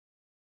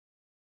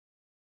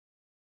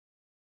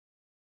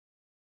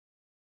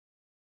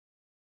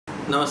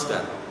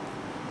नमस्कार,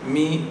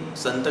 मी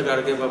संत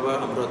गाडगे बाबा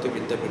अमरावती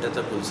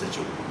विद्यापीठाचा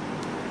कुलसचिव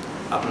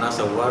आपणा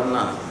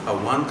सर्वांना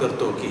आव्हान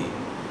करतो की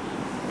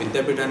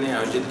विद्यापीठाने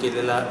आयोजित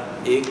केलेला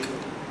एक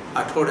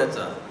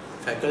आठवड्याचा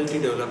faculty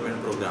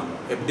development programme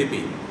FTP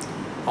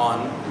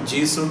on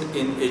G-Suite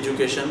in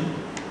education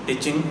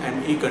teaching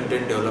and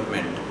content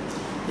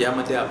development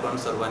यामध्ये आपण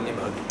सर्वांनी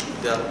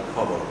भाग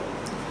घ्यावा।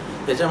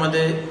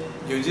 याच्यामध्ये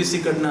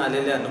UGC कडनं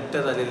आलेल्या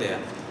नुकत्याच आलेल्या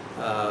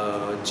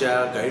ज्या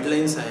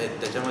गाईडलाईन्स आहेत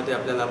त्याच्यामध्ये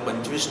आपल्याला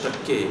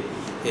 25%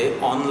 हे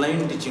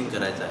ऑनलाईन टीचिंग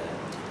करायचं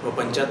आहे व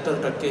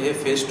 75% हे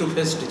फेस टू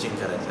फेस टीचिंग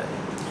करायचं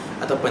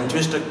आहे। आता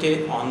 25%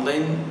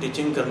 ऑनलाईन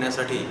टीचिंग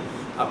करण्यासाठी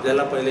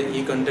आपल्याला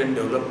पहिले कंटेंट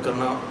डेव्हलप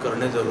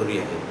करणे जरुरी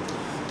आहे।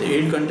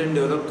 ते कंटेंट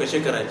डेव्हलप कसे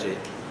करायचे,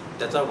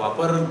 त्याचा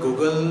वापर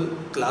गूगल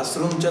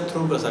क्लासरूमच्या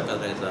थ्रू कसा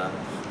करायचा,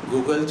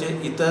 गूगलचे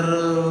इतर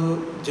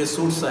जे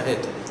सूट्स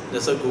आहेत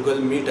जसं गूगल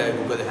मीट आहे,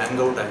 गूगल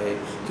हँगआउट आहे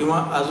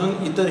किंवा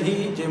अजून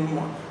इतरही जे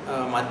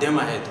माध्यम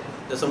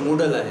आहेत जसं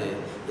मूडल आहे,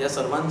 या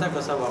सर्वांचा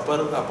कसा वापर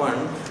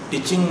आपण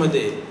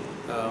टीचिंगमध्ये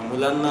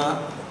मुलांना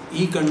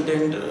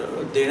कंटेंट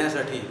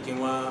देण्यासाठी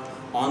किंवा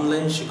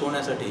ऑनलाईन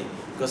शिकवण्यासाठी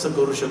कसं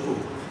करू शकू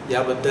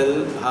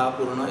याबद्दल हा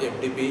पूर्ण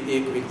FTP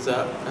 1 वीकचा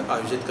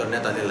आयोजित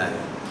करण्यात आलेला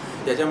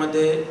आहे।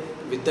 याच्यामध्ये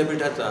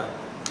विद्यापीठाचा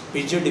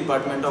PG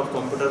department of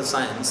computer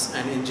science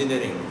and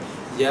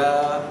engineering या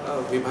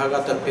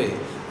विभागातर्फे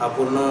हा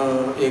पूर्ण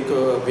 1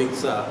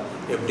 वीकचा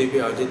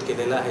FTP आयोजित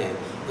केलेला आहे।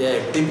 या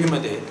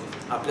FTPमध्ये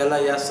आपल्याला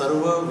या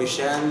सर्व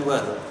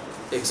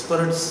विषयांवर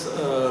एक्सपर्ट्स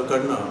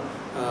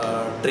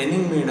कडनं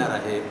ट्रेनिंग मिळणार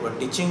आहे व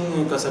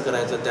टीचिंग कसं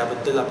करायचं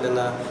त्याबद्दल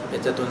आपल्याला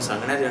याच्यातून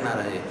सांगण्यात येणार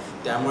आहे।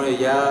 त्यामुळे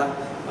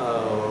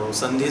या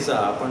संधीचा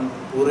आपण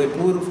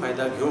पुरेपूर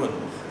फायदा घेऊन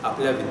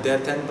आपल्या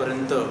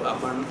विद्यार्थ्यांपर्यंत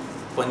आपण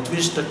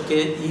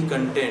 25%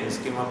 कंटेंट्स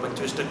किंवा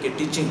 25%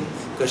 टीचिंग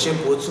कसे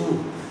पोचवू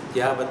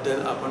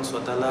याबद्दल आपण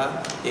स्वतःला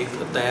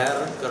एक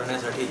तयार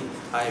करण्यासाठी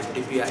हा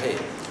FTP आहे।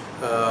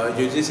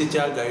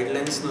 UGCच्या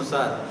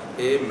गाईडलाईन्सनुसार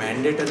हे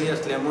मॅन्डेटरी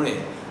असल्यामुळे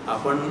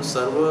आपण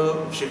सर्व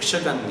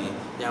शिक्षकांनी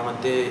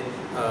यामध्ये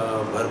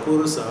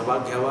भरपूर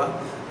सहभाग घ्यावा।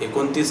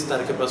 29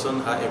 तारखेपासून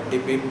हा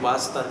FTP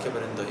 5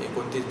 तारखेपर्यंत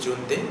 29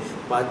 जून ते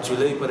 5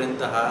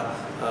 जुलैपर्यंत हा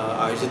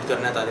आयोजित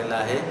करण्यात आलेला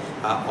आहे।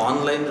 हा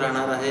ऑनलाईन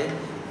राहणार आहे,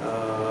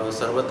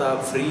 सर्वथा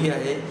फ्री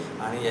आहे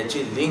आणि याची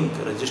लिंक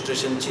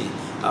रजिस्ट्रेशनची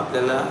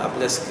आपल्याला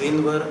आपल्या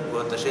स्क्रीनवर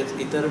व तसेच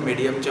इतर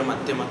मीडियमच्या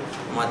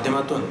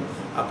माध्यमातून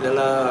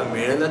आपल्याला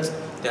मिळेलच।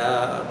 त्या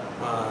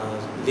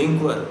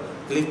लिंकवर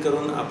क्लिक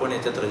करून आपण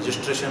याच्यात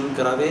रजिस्ट्रेशन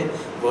करावे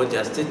व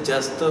जास्तीत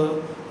जास्त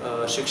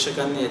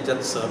शिक्षकांनी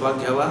याच्यात सहभाग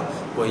घ्यावा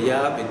व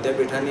या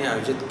विद्यापीठाने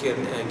आयोजित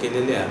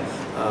केलेल्या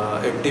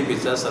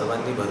FTPचा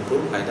सर्वांनी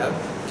भरपूर फायदा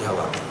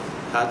घ्यावा।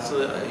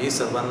 ही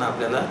सर्वांना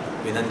आपल्याला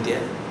विनंती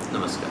आहे।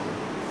 नमस्कार।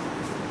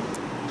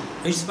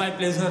 It's my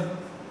pleasure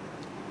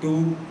to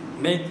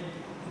make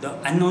the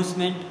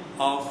announcement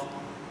of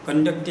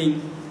conducting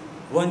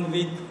 1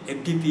 week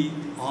FTP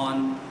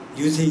on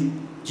using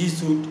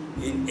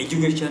G-Suite in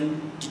education,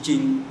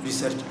 teaching,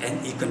 research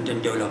and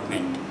content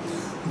development.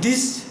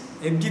 This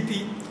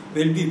FTP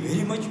will be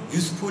very much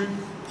useful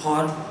for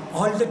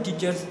all the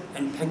teachers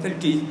and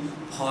faculties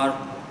for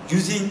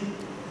using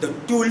the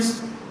tools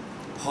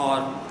for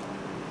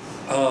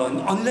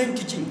online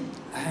teaching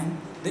and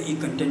the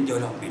content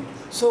development.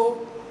 So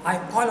I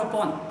call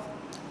upon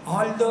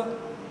all the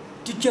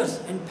teachers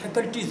and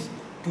faculties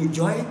to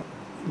join.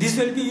 This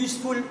will be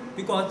useful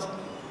because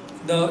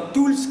the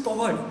tools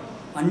covered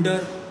under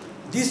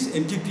this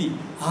FTP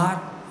are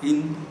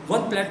in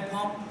one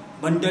platform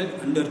bundled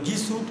under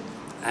G-Suite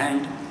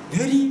and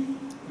very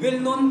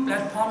well-known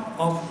platform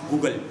of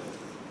Google.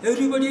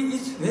 Everybody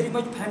is very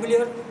much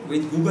familiar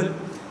with Google,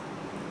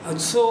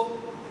 so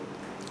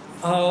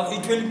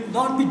it will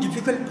not be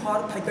difficult for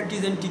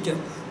faculties and teachers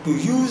to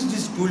use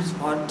these tools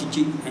for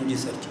teaching and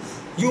research.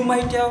 You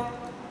might have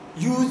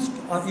used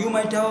or you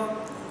might have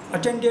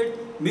attended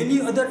many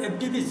other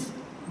FTPs,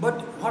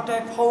 but what I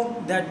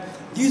found that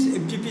these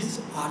FTPs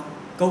are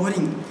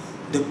covering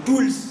the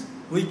tools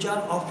which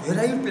are of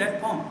varied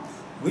platform,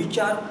 which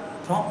are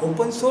from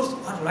open source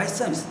or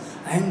licensed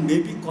and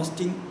may be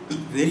costing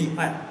very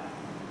high.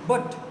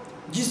 But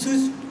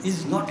G-Suite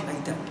is not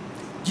like that.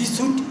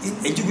 G-Suite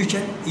in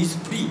education is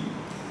free.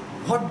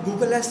 What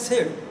Google has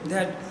said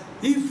that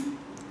if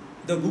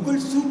the Google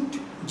Suite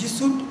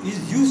G-Suite is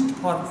used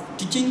for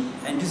teaching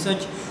and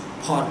research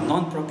for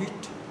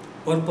non-profit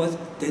purpose,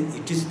 then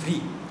it is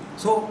free.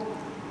 So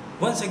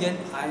once again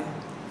I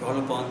call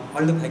upon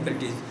all the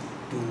faculties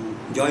to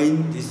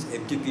join this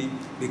FTP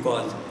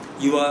because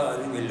you are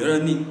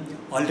learning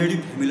already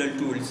familiar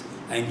tools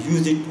and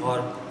use it for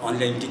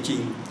online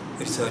teaching,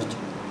 research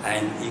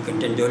and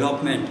content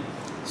development,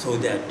 so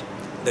that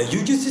the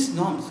UGC's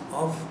norms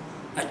of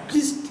at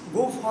least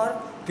go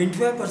for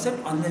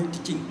 25% online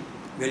teaching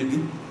will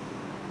be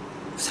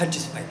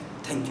satisfied.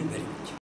 Thank you very much.